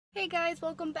Hey guys,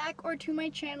 welcome back or to my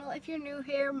channel. If you're new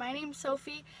here, my name's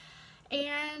Sophie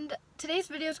and today's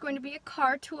video is going to be a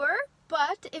car tour,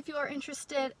 but if you're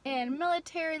interested in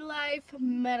military life,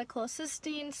 medical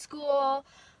assisting, school,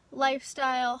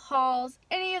 lifestyle, hauls,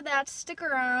 any of that, stick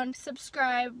around,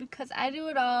 subscribe because I do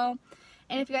it all.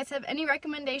 And if you guys have any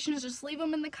recommendations, just leave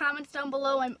them in the comments down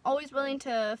below. I'm always willing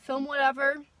to film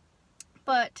whatever.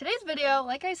 But today's video,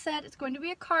 like I said, it's going to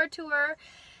be a car tour,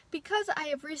 because I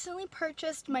have recently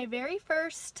purchased my very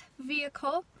first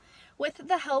vehicle with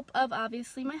the help of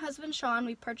obviously my husband Sean.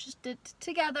 We purchased it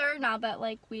together now that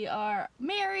we are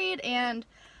married and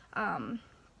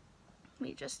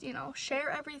we just share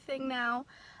everything now.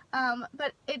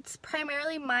 But it's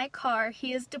primarily my car.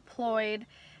 He is deployed,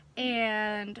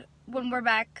 and when we're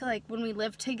back, when we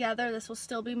live together, this will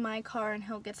still be my car and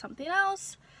he'll get something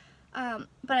else. But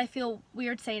I feel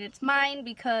weird saying it's mine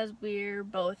because we're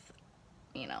both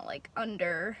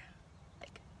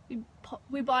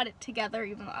we bought it together,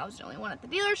 even though I was the only one at the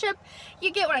dealership.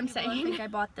 You get what I'm saying. I think I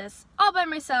bought this all by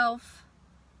myself,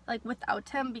 without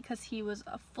him, because he was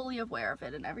fully aware of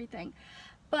it and everything.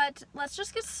 But let's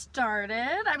just get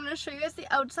started. I'm going to show you guys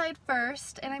the outside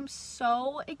first, and I'm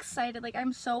so excited.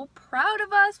 I'm so proud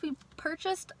of us. We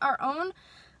purchased our own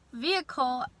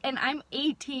vehicle, and I'm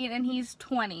 18 and he's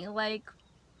 20.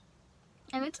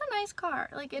 And it's a nice car.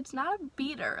 It's not a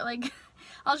beater.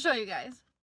 I'll show you guys.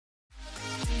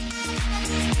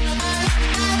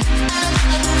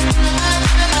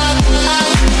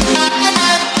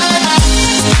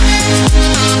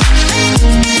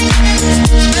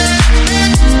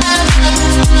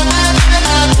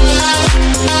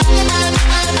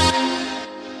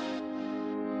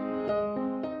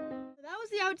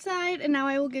 Outside, and now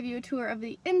I will give you a tour of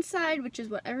the inside, which is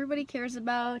what everybody cares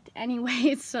about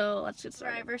anyways. So let's get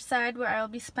started. Driver's side, where I will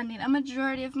be spending a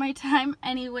majority of my time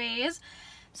anyways.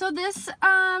 So this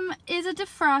is a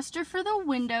defroster for the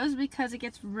windows because it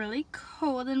gets really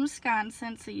cold in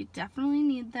Wisconsin, so you definitely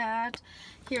need that.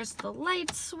 Here's the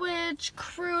light switch,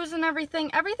 cruise, and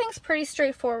everything. Everything's pretty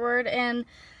straightforward, and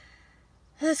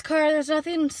this car, there's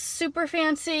nothing super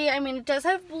fancy. I mean, it does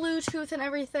have Bluetooth and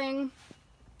everything,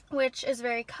 which is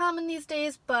very common these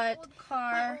days, but the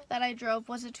car that I drove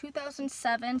was a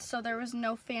 2007, so there was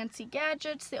no fancy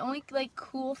gadgets. The only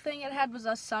cool thing it had was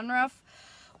a sunroof,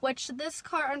 which this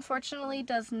car unfortunately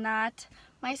does not.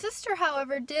 My sister,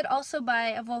 however, did also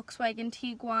buy a Volkswagen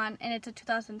Tiguan, and it's a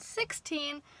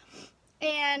 2016,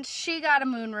 and she got a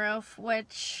moonroof,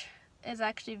 which is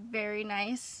actually very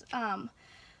nice.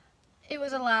 It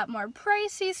was a lot more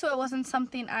pricey, so it wasn't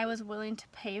something I was willing to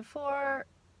pay for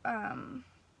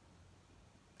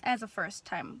as a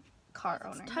first-time car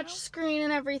owner. Touch screen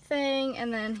and everything,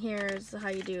 and then here's how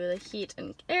you do the heat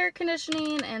and air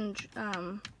conditioning and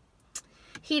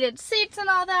heated seats and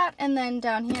all that. And then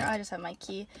down here, I just have my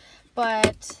key,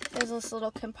 but there's this little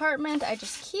compartment. I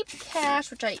just keep cash,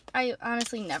 which I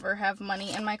honestly never have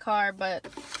money in my car, but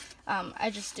I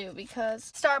just do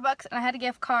because Starbucks, and I had a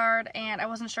gift card, and I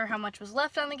wasn't sure how much was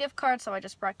left on the gift card, so I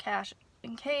just brought cash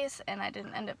in case, and I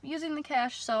didn't end up using the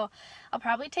cash, so I'll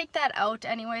probably take that out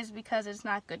anyways, because it's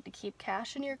not good to keep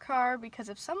cash in your car, because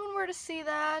if someone were to see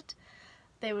that,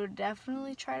 they would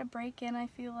definitely try to break in, I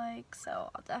feel like, so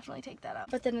I'll definitely take that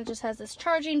out. But then it just has this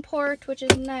charging port, which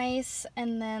is nice,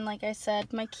 and then like I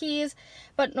said, my keys.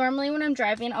 But normally when I'm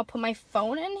driving, I'll put my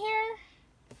phone in here.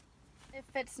 It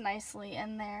fits nicely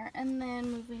in there. And then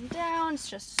moving down, it's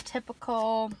just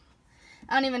typical,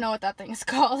 I don't even know what that thing is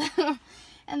called.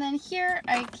 And then here,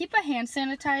 I keep a hand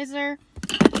sanitizer,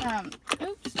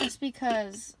 oops, just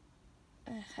because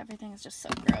everything is just so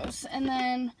gross. And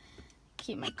then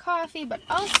keep my coffee, but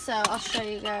also, I'll show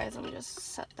you guys, let me just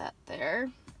set that there.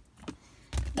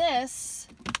 This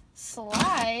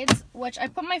slides, which I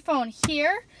put my phone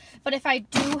here, but if I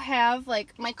do have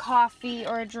my coffee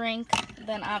or a drink,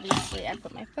 then obviously I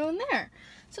put my phone there.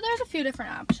 So there's a few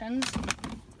different options.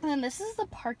 And then this is the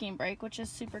parking brake, which is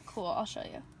super cool. I'll show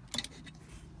you.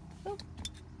 Ooh.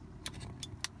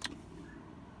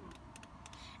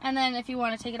 And then if you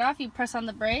want to take it off, you press on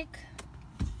the brake,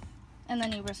 and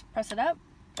then you just press it up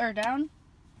or down.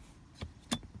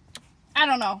 I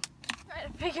don't know. I'm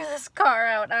trying to figure this car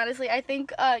out, honestly. I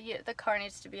think the car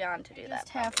needs to be on to do that. Just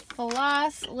have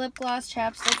floss, lip gloss,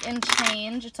 chapstick, and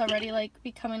change. It's already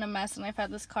becoming a mess, and I've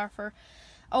had this car for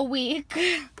a week.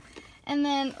 And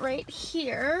then right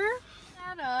here,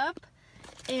 that up.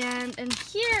 And in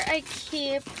here I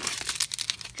keep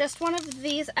just one of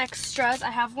these extras. I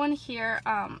have one here.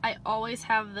 I always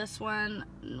have this one,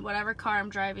 whatever car I'm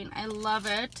driving. I love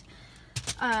it.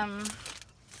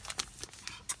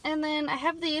 And then I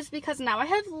have these because now I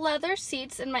have leather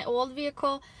seats. In my old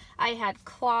vehicle, I had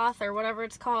cloth or whatever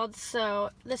it's called, so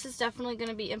this is definitely going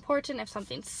to be important if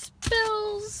something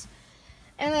spills.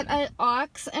 And then an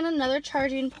aux and another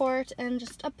charging port and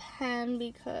just a pen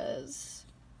because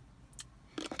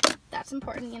that's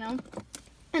important, you know.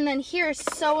 And then here is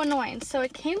so annoying. So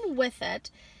it came with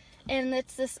it, and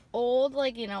it's this old,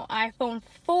 like, you know, iPhone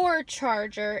 4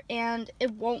 charger, and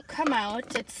it won't come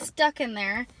out. It's stuck in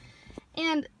there,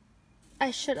 and I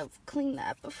should have cleaned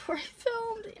that before I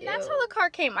filmed. And that's how the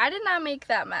car came. I did not make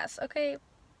that mess, okay?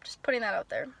 Just putting that out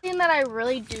there. The thing that I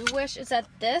really do wish is that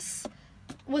this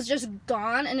was just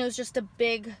gone and it was just a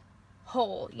big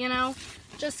hole, you know?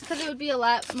 Just because it would be a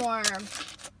lot more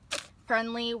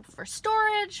friendly for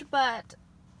storage, but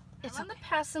it's on the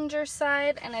passenger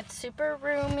side and it's super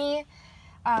roomy.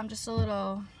 Just a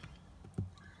little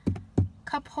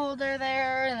cup holder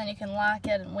there, and then you can lock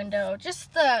it and window,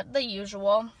 just the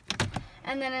usual.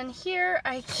 And then in here,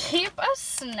 I keep a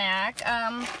snack,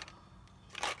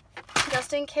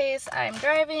 just in case I'm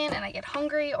driving and I get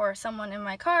hungry or someone in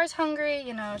my car is hungry.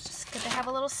 You know, it's just good to have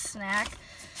a little snack.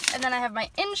 And then I have my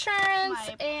insurance,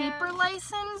 my paper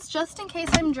license, just in case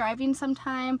I'm driving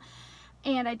sometime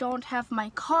and I don't have my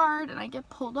card and I get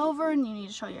pulled over and you need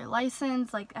to show your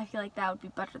license. Like, I feel like that would be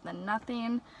better than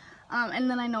nothing. And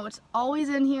then I know it's always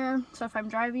in here, so if I'm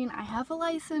driving, I have a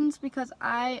license because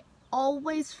I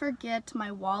always forget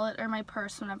my wallet or my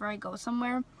purse whenever I go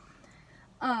somewhere.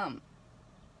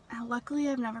 Luckily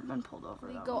I've never been pulled over.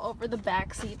 We go over the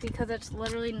back seat because it's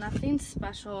literally nothing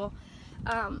special.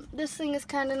 This thing is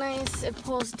kind of nice. It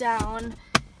pulls down,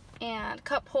 and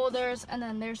cup holders, and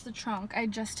then there's the trunk. I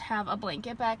just have a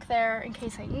blanket back there in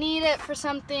case I need it for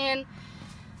something.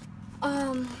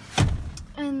 And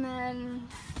then,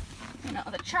 you know,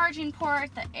 the charging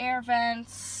port, the air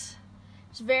vents.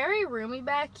 It's very roomy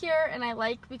back here, and I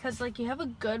like because, like, you have a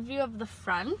good view of the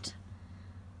front,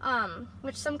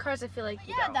 which some cars I feel like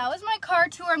you don't. That was my car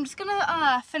tour. I'm just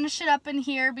gonna finish it up in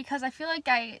here because I feel like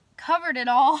I covered it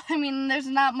all. I mean, there's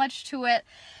not much to it.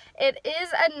 It is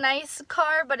a nice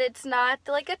car, but it's not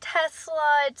like a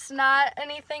Tesla. It's not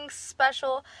anything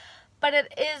special, but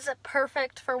it is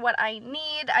perfect for what I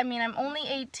need. I mean, I'm only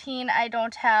 18. I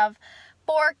don't have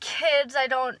 4 kids. I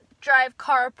don't drive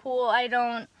carpool. I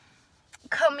don't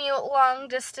commute long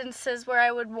distances where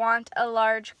I would want a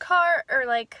large car or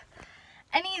like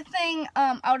anything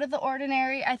out of the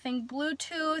ordinary. I think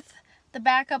Bluetooth, the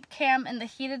backup cam, and the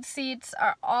heated seats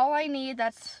are all I need.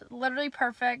 That's literally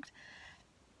perfect.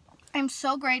 I'm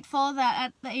so grateful that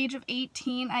at the age of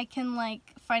 18 I can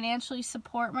like financially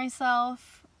support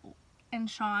myself and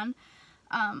Sean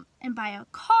and buy a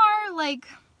car. Like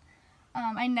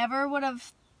I never would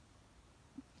have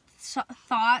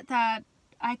thought that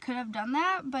I could have done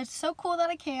that, but it's so cool that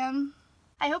I can.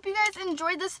 I hope you guys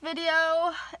enjoyed this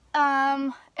video.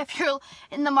 If you're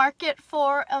in the market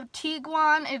for a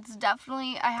Tiguan, it's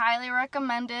definitely, I highly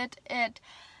recommend it.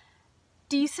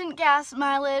 Decent gas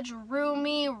mileage,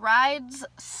 roomy, rides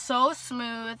so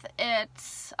smooth.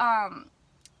 It's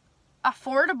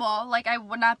affordable. Like, I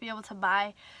would not be able to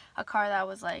buy a car that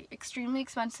was like extremely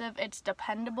expensive. It's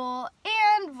dependable,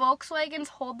 and Volkswagens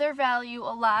hold their value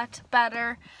a lot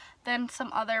better than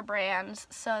some other brands,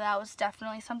 so that was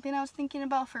definitely something I was thinking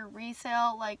about for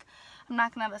resale. Like, I'm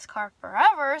not gonna have this car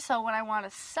forever, so when I want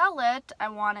to sell it, I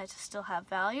want it to still have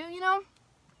value, you know.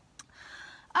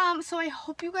 So I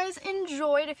hope you guys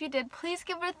enjoyed. If you did, please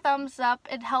give it a thumbs up.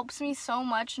 It helps me so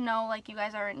much know like you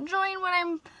guys are enjoying what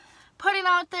I'm putting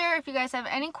out there. If you guys have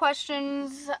any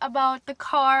questions about the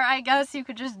car, I guess you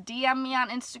could just DM me on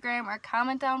Instagram or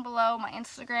comment down below. My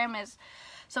Instagram is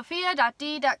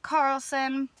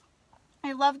sophia.d.carlson.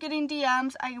 I love getting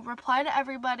DMs. I reply to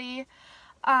everybody.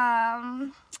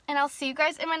 And I'll see you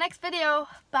guys in my next video.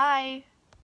 Bye.